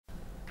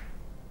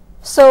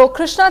So,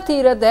 Krishna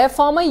Tirath there,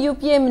 former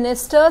UPA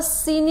minister,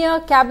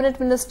 senior cabinet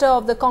minister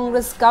of the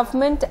Congress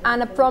government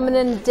and a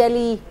prominent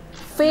Delhi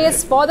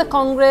face for the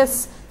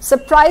Congress,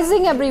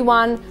 surprising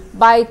everyone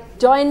by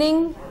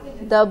joining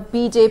the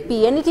BJP.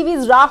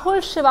 NDTV's Rahul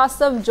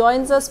Srivastav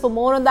joins us for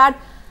more on that.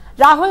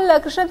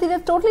 Rahul, Krishna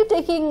Tirath totally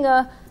taking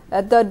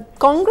the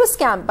Congress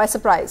camp by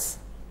surprise.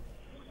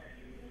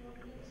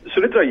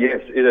 Sunitra,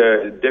 yes,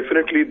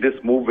 definitely this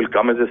move will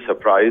come as a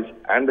surprise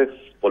and a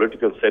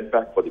political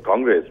setback for the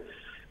Congress.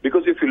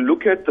 Because if you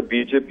look at the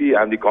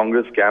BJP and the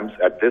Congress camps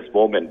at this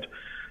moment,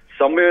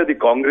 somewhere the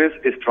Congress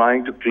is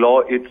trying to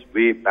claw its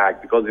way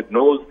back because it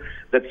knows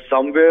that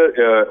somewhere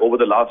over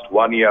the last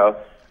 1 year,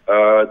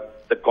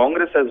 the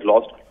Congress has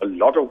lost a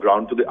lot of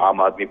ground to the Aam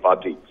Aadmi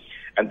Party.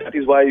 And that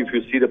is why if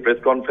you see the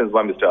press conference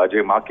by Mr.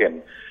 Ajay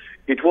Maken,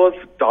 it was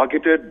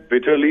targeted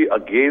bitterly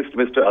against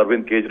Mr.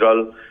 Arvind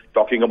Kejriwal,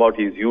 talking about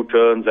his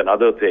U-turns and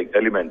other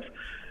elements.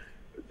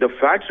 The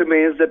fact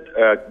remains that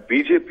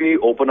BJP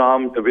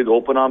with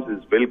open arms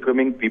is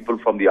welcoming people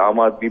from the Aam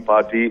Aadmi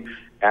Party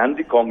and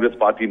the Congress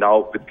Party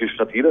now with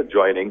Krishna Tirath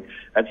joining,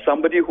 and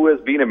somebody who has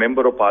been a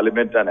member of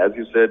parliament and, as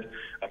you said,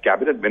 a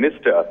cabinet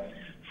minister.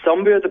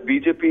 Somewhere the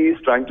BJP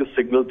is trying to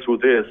signal through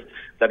this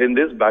that in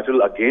this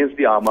battle against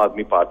the Aam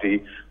Aadmi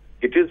Party,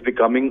 it is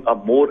becoming a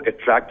more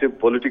attractive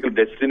political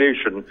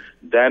destination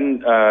than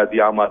the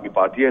Aam Aadmi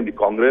Party, and the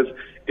Congress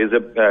is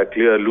a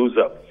clear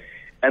loser.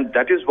 And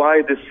that is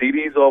why this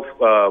series of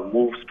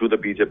moves to the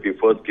BJP,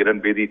 first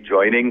Kiran Bedi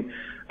joining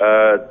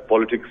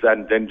politics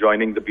and then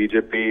joining the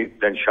BJP,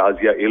 then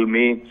Shazia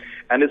Ilmi,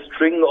 and a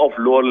string of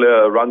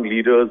lower rung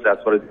leaders as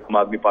far as the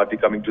Aam Aadmi Party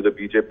coming to the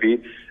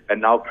BJP,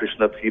 and now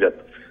Krishna Tirath.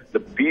 The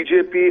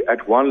BJP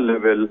at one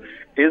level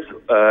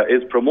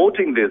is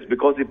promoting this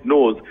because it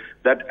knows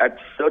that at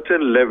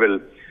certain level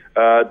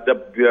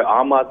the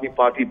Aam Aadmi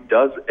Party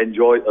does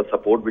enjoy a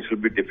support which will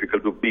be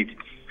difficult to beat.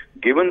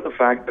 Given the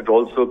fact that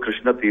also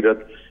Krishna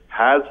Tirath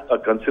has a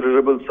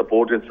considerable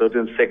support in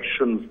certain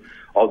sections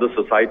of the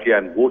society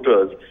and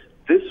voters,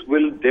 this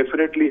will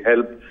definitely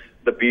help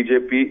the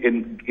BJP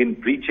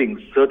in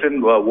reaching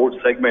certain vote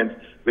segments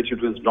which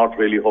it was not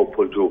really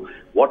hopeful to.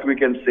 What we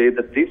can say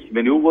that this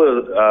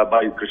maneuver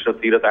by Krishna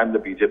Tirath and the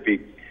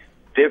BJP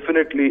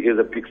definitely is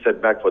a big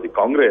setback for the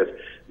Congress,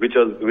 which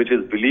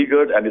is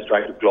beleaguered and is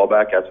trying to claw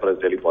back as far as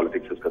Delhi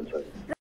politics is concerned.